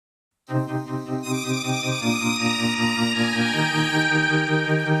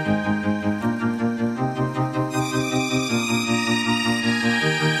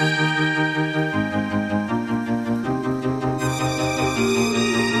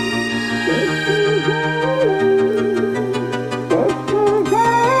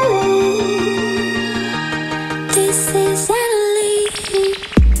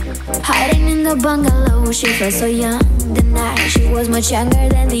Bungalow, she felt so young. The night she was much younger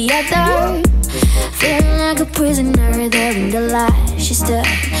than the other, feeling like a prisoner there in the light. She stood,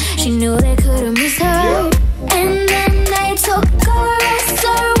 she knew they couldn't miss her. And then they took her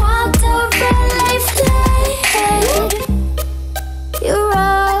wrestler, walked over life fled. You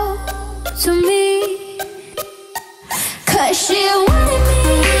wrote to me, 'cause she wanted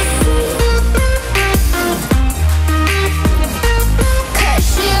me.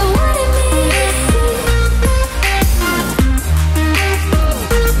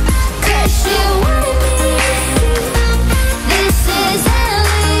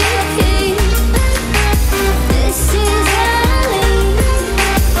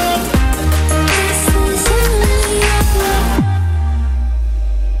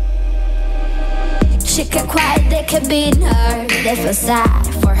 She kept quiet, they kept beating her. They felt sad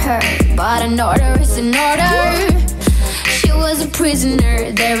for her, but an order is an order. She was a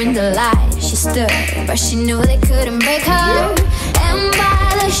prisoner there in the light. She stood, but she knew they couldn't break her. And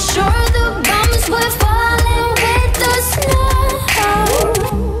by the shore, the bombs were falling with the snow.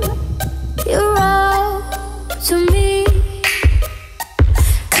 You wrote to me,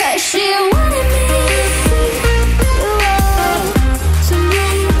 'cause she wanted me.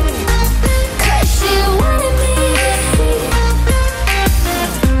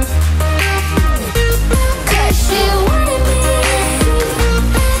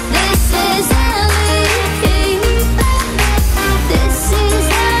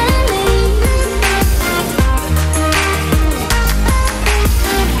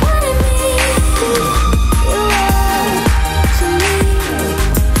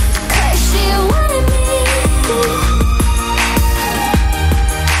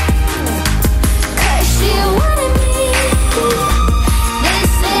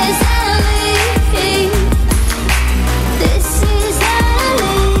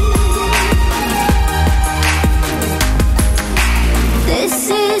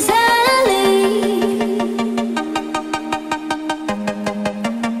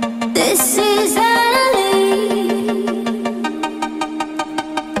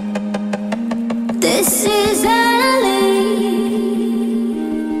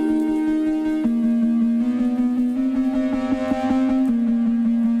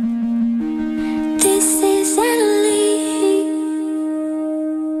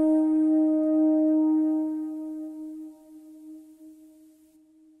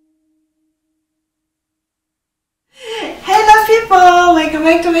 Welcome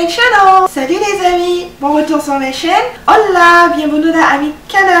back to my channel. Salut les amis, bon retour sur ma chaîne. Hola, bienvenue dans ami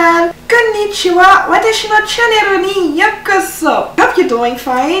canal. Konnichiwa, watashi no channel ni yokoso. Hope you're doing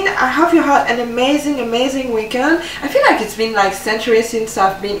fine. I hope you had an amazing weekend. I feel like it's been like centuries since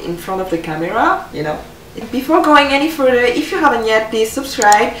I've been in front of the camera, you know. Before going any further, if you haven't yet, please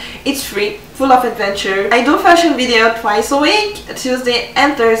subscribe. It's free, full of adventure. I do fashion video twice a week, Tuesday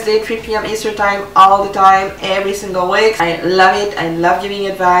and Thursday, 3 PM Eastern time, all the time, every single week. I love it. I love giving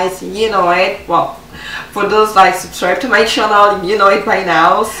advice. You know it. Well, for those like subscribe to my channel, you know it by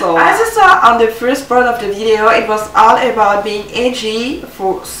now. So as you saw on the first part of the video, it was all about being edgy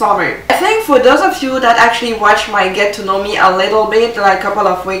for summer. I think for those of you that actually watched my get to know me a little bit like a couple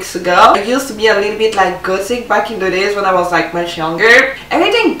of weeks ago, I used to be a little bit like gothic back in the days when I was like much younger.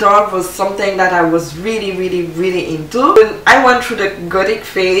 Everything dark was something that I was really into. When I went through the gothic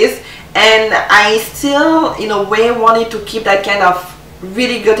phase, and I still in a way wanted to keep that kind of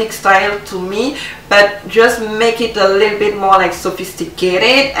really gothic style to me, but just make it a little bit more like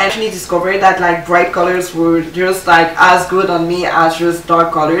sophisticated. I actually discovered that like bright colors were just like as good on me as just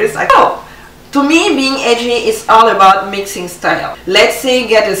dark colors. To me, being edgy is all about mixing style. Let's say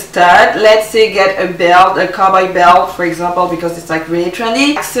get a stud, let's say get a belt, a cowboy belt for example, because it's like really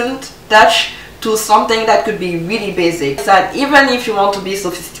trendy. Accent touch to something that could be really basic. So that even if you want to be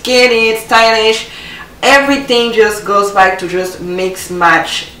sophisticated, stylish, everything just goes back to just mix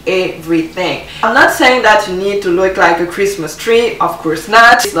match everything. I'm not saying that you need to look like a Christmas tree, of course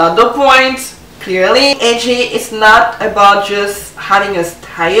not. It's not the point. clearly. Edgy is not about just having a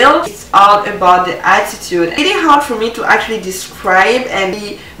style, it's all about the attitude. It's really hard for me to actually describe and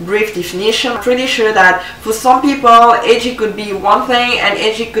be brief definition. I'm pretty sure that for some people edgy could be one thing and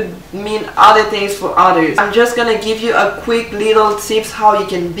edgy could mean other things for others. I'm just gonna give you a quick little tips how you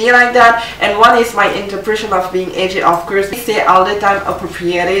can be like that, and one is my interpretation of being edgy. Of course, I say all the time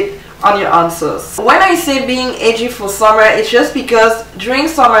appropriate it on your answers. When I say being edgy for summer, it's just because during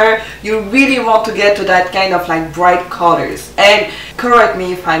summer you really want to get to that kind of like bright colors, and correct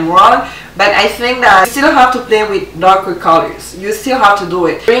me if I'm wrong, but I think that you still have to play with darker colors. You still have to do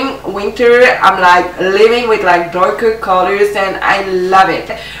it. During winter I'm like living with like darker colors and I love it,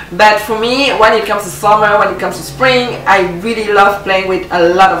 but for me when it comes to summer, when it comes to spring, I really love playing with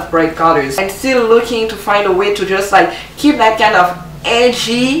a lot of bright colors. I'm still looking to find a way to just like keep that kind of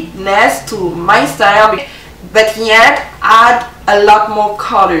edginess to my style, but yet add a lot more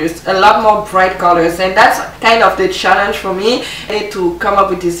colors, a lot more bright colors, and that's kind of the challenge for me. I need to come up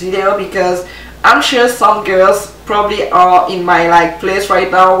with this video because I'm sure some girls probably are in my like place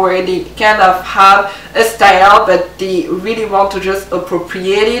right now where they kind of have a style but they really want to just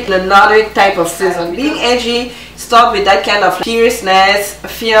appropriate it in another type of season. Being edgy start with that kind of fierceness,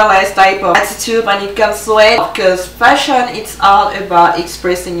 fearless type of attitude when it comes to it, because fashion, it's all about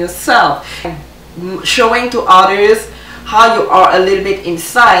expressing yourself, showing to others how you are a little bit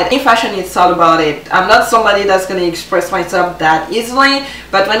inside. In fashion, it's all about it. I'm not somebody that's going to express myself that easily,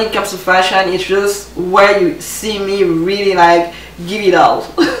 but when it comes to fashion, it's just where you see me really like give it all,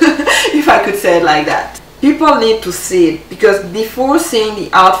 if I could say it like that. People need to see it, because before seeing the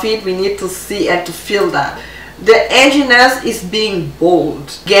outfit, we need to see and to feel that. The edginess is being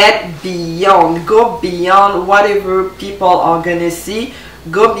bold. Get beyond, go beyond whatever people are gonna see.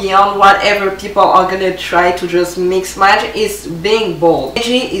 Go beyond whatever people are gonna try to just mix match. Is being bold.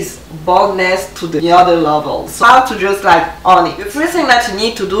 Edgy is boldness to the other level. So how to just like own it. The first thing that you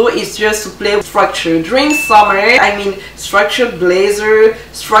need to do is just to play with structure. During summer, I mean structured blazer,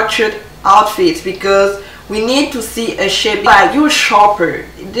 structured outfits, because we need to see a shape like you're sharper.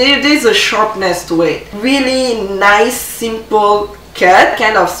 There's a sharpness to it. Really nice, simple cut,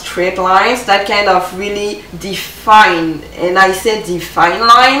 kind of straight lines that kind of really define, and I say define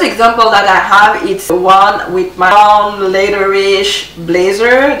lines. The example that I have, it's one with my own leatherish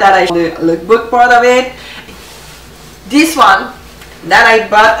blazer that I the lookbook part of it. This one that I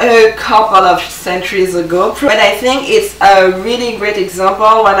bought a couple of centuries ago, but I think it's a really great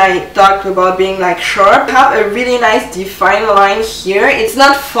example when I talked about being like sharp. Have a really nice defined line here. It's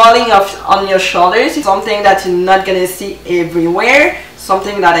not falling off on your shoulders. It's something that you're not gonna see everywhere.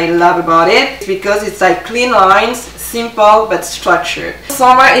 Something that I love about it, because it's like clean lines, simple but structured.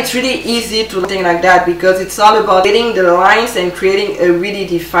 Summer, it's really easy to do something like that because it's all about getting the lines and creating a really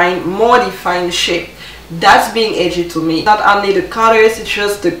defined, more defined shape. That's being edgy to me. Not only the colors, it's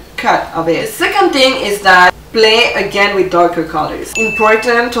just the cut of it. The second thing is that play again with darker colors.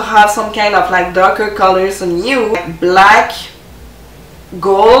 Important to have some kind of like darker colors on you. Black,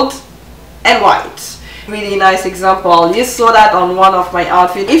 gold, and white. Really nice example. You saw that on one of my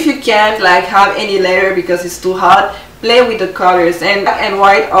outfits. If you can't like have any layer because it's too hot, play with the colors. And black and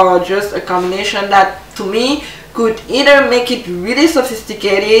white are just a combination that to me could either make it really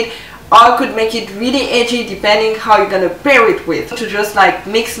sophisticated or could make it really edgy, depending how you're gonna pair it with. To just like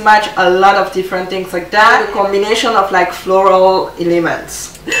mix match a lot of different things like that. A combination of like floral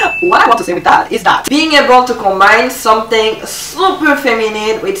elements. What I want to say with that is that being able to combine something super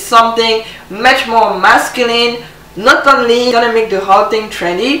feminine with something much more masculine, not only gonna make the whole thing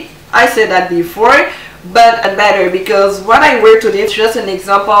trendy, I said that before, but better, because what I wear today is just an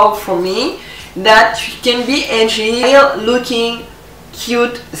example for me that can be edgy while looking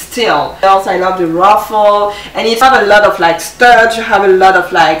cute still. Also, I love the ruffle, and it have a lot of like studs, you have a lot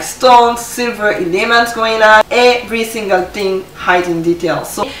of like stones, silver elements going on, every single thing hiding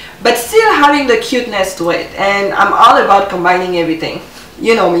details. So, but still having the cuteness to it, and I'm all about combining everything.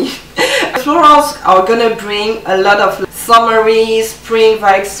 You know me. Florals are gonna bring a lot of summery, spring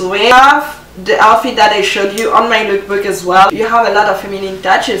vibes to it. I have the outfit that I showed you on my lookbook as well. You have a lot of feminine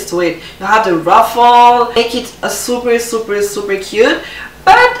touches to it. You have the ruffle, make it a super cute,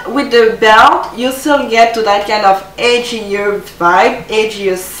 but with the belt you still get to that kind of edgier vibe,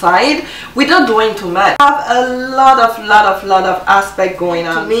 edgier side, without doing too much. You have a lot of aspect going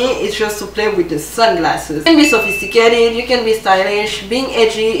on. To me, it's just to play with the sunglasses. You can be sophisticated, you can be stylish. Being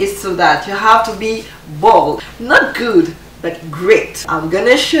edgy is so that you have to be bold, not good, but great. I'm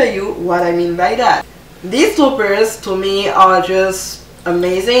gonna show you what I mean by that. These toppers to me are just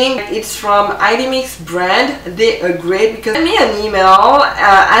amazing. It's from EDGY brand. They are great because they sent me an email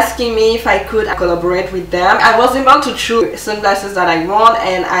asking me if I could collaborate with them. I was able to choose sunglasses that I want,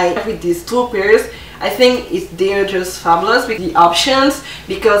 and I with these two pairs. I think they're just fabulous with the options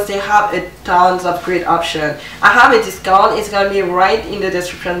because they have a tons of great options. I have a discount. It's gonna be right in the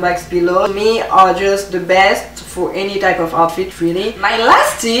description box below. To me, are just the best for any type of outfit, really. My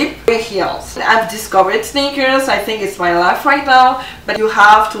last tip: wear heels. I've discovered sneakers. I think it's my life right now, but you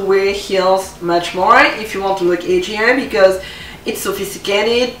have to wear heels much more if you want to look edgier because it's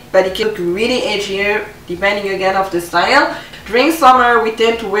sophisticated, but it can look really edgier depending again of the style. During summer we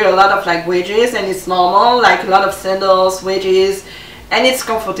tend to wear a lot of like wedges, and it's normal, like a lot of sandals, wedges, and it's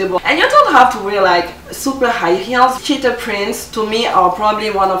comfortable. And you don't have to wear like super high heels. Cheetah prints to me are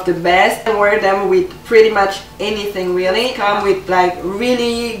probably one of the best. I wear them with pretty much anything really. Come with like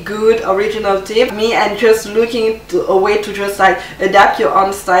really good original tip. Me and just looking to a way to just like adapt your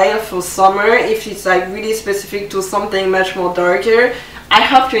own style for summer if it's like really specific to something much more darker. I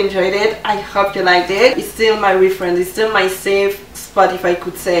hope you enjoyed it. I hope you liked it. It's still my reference. It's still my safe spot, if I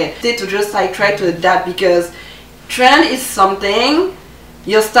could say. To just like try to adapt because trend is something,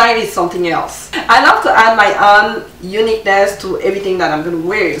 your style is something else. I love to add my own uniqueness to everything that I'm gonna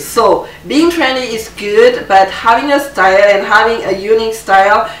wear. So being trendy is good, but having a style and having a unique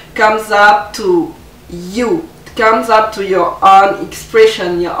style comes up to you. Comes up to your own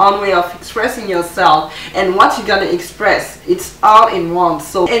expression, your own way of expressing yourself and what you're gonna express. It's all in one.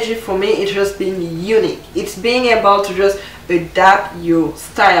 So edgy for me is just being unique. It's being able to just adapt your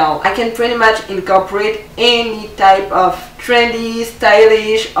style. I can pretty much incorporate any type of trendy,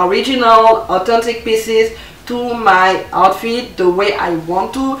 stylish, original, authentic pieces to my outfit the way I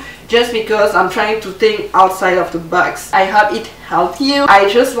want to, just because I'm trying to think outside of the box. I hope it helped you. I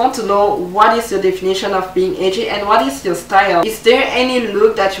just want to know what is your definition of being edgy and what is your style. Is there any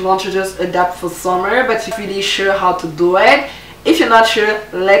look that you want to just adapt for summer but you're really sure how to do it? If you're not sure,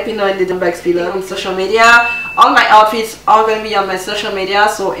 let me know in the box below. On social media, all my outfits are going to be on my social media,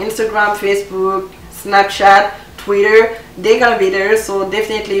 so Instagram, Facebook, Snapchat, Twitter, they're gonna be there, so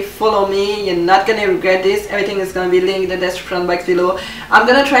definitely follow me. You're not gonna regret this. Everything is gonna be linked in the description box below. I'm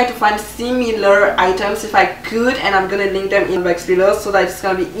gonna try to find similar items if I could, and I'm gonna link them in the box below so that it's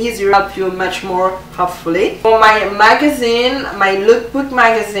gonna be easier to help you much more, hopefully. For my magazine, my lookbook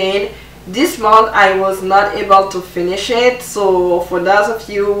magazine, this month I was not able to finish it, so for those of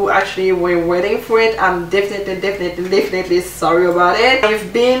you who actually were waiting for it, I'm definitely sorry about it.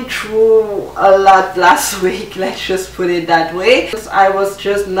 I've been through a lot last week, let's just put it that way. I was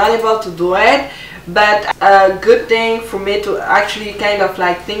just not able to do it, but a good thing for me to actually kind of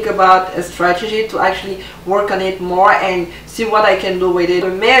like think about a strategy to actually work on it more and see what I can do with it. For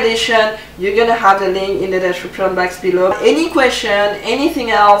May edition, you're gonna have the link in the description box below. Any question,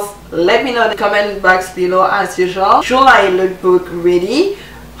 anything else, let me know in the comment box below as usual. July lookbook ready,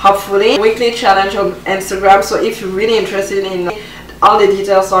 hopefully. Weekly challenge on Instagram, so if you're really interested in all the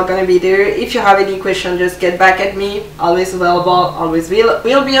details are gonna be there. If you have any question, just get back at me. Always available, always will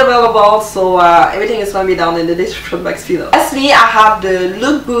be available. So everything is gonna be down in the description box below. Lastly, I have the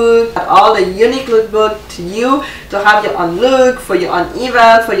lookbook, all the unique lookbook to you to have your own look for your own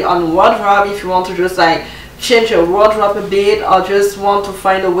event, for your own wardrobe. If you want to just like change your wardrobe a bit or just want to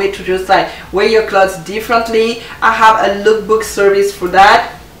find a way to just like wear your clothes differently, I have a lookbook service for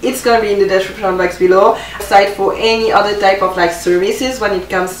that. It's gonna be in the description box below. Aside for any other type of like services when it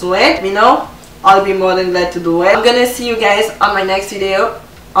comes to it, let me know. I'll be more than glad to do it. I'm gonna see you guys on my next video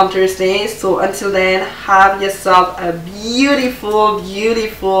on Thursday. So until then, have yourself a beautiful,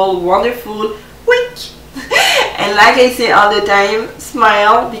 wonderful week. And like I say all the time,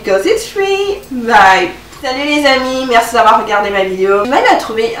 smile because it's free. Bye. Salut les amis, merci d'avoir regardé ma vidéo. Je vais à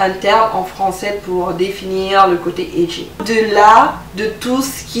trouver un terme en français pour définir le côté edgy. De tout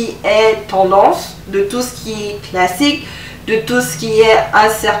ce qui est tendance, de tout ce qui est classique, de tout ce qui est un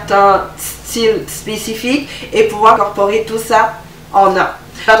certain style spécifique et pouvoir incorporer tout ça en un.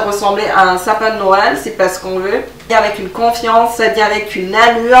 Pas de ressembler à un sapin de Noël, c'est pas ce qu'on veut. Ça vient avec une confiance, ça vient avec une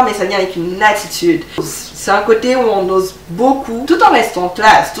allure, mais ça vient avec une attitude. C'est un côté où on ose beaucoup, tout en restant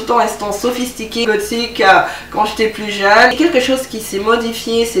classe, tout en restant sophistiqué, gothique quand j'étais plus jeune. C'est quelque chose qui s'est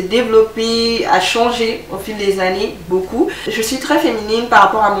modifié, s'est développé, a changé au fil des années, beaucoup. Je suis très féminine par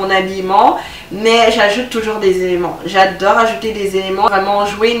rapport à mon habillement, mais j'ajoute toujours des éléments. J'adore ajouter des éléments, vraiment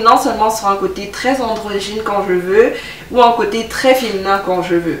jouer non seulement sur un côté très androgyne quand je veux, ou un côté très féminin quand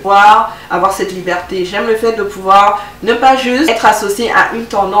je veux. Pouvoir avoir cette liberté. J'aime le fait de pouvoir ne pas juste être associé à une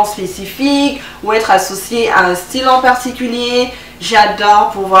tendance spécifique ou être associé à un style en particulier.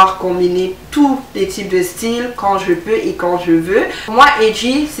 J'adore pouvoir combiner tous les types de styles quand je peux et quand je veux. Pour moi,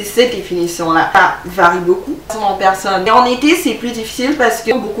 edgy, c'est cette définition-là. Ça varie beaucoup en personne. Et en été, c'est plus difficile parce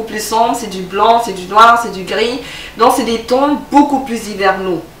que beaucoup plus sombre, c'est du blanc, c'est du noir, c'est du gris. Donc, c'est des tons beaucoup plus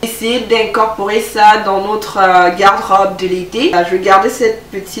hivernaux. Essayer d'incorporer ça dans notre garde-robe de l'été. Je vais garder cette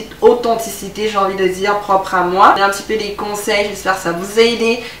petite authenticité, j'ai envie de dire, propre à moi. Un petit peu des conseils, j'espère que ça vous a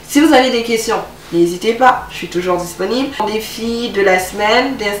aidé. Si vous avez des questions, n'hésitez pas, je suis toujours disponible. Défi de la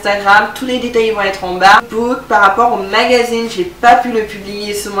semaine d'Instagram, tous les détails vont être en bas. Book, par rapport au magazine, j'ai pas pu le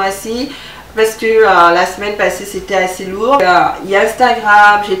publier ce mois-ci parce que la semaine passée c'était assez lourd. Il y a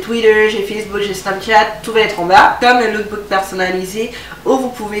Instagram, j'ai Twitter, j'ai Facebook, j'ai Snapchat, tout va être en bas. Comme un lookbook personnalisé où vous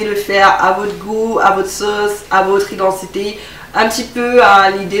pouvez le faire à votre goût, à votre sauce, à votre identité. Un petit peu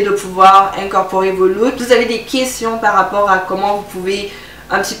l'idée de pouvoir incorporer vos looks. Vous avez des questions par rapport à comment vous pouvez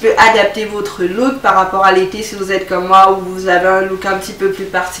un petit peu adapter votre look par rapport à l'été si vous êtes comme moi ou vous avez un look un petit peu plus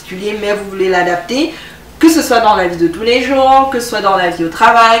particulier mais vous voulez l'adapter, que ce soit dans la vie de tous les jours, que ce soit dans la vie au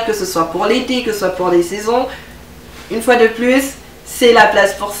travail, que ce soit pour l'été, que ce soit pour les saisons. Une fois de plus, c'est la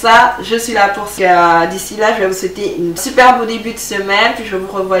place pour ça, je suis là pour ça. D'ici là, je vais vous souhaiter une super beau début de semaine, puis je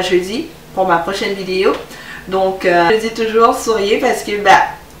vous revois jeudi pour ma prochaine vidéo. Donc, je dis toujours, souriez parce que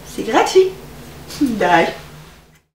c'est gratuit. Bye.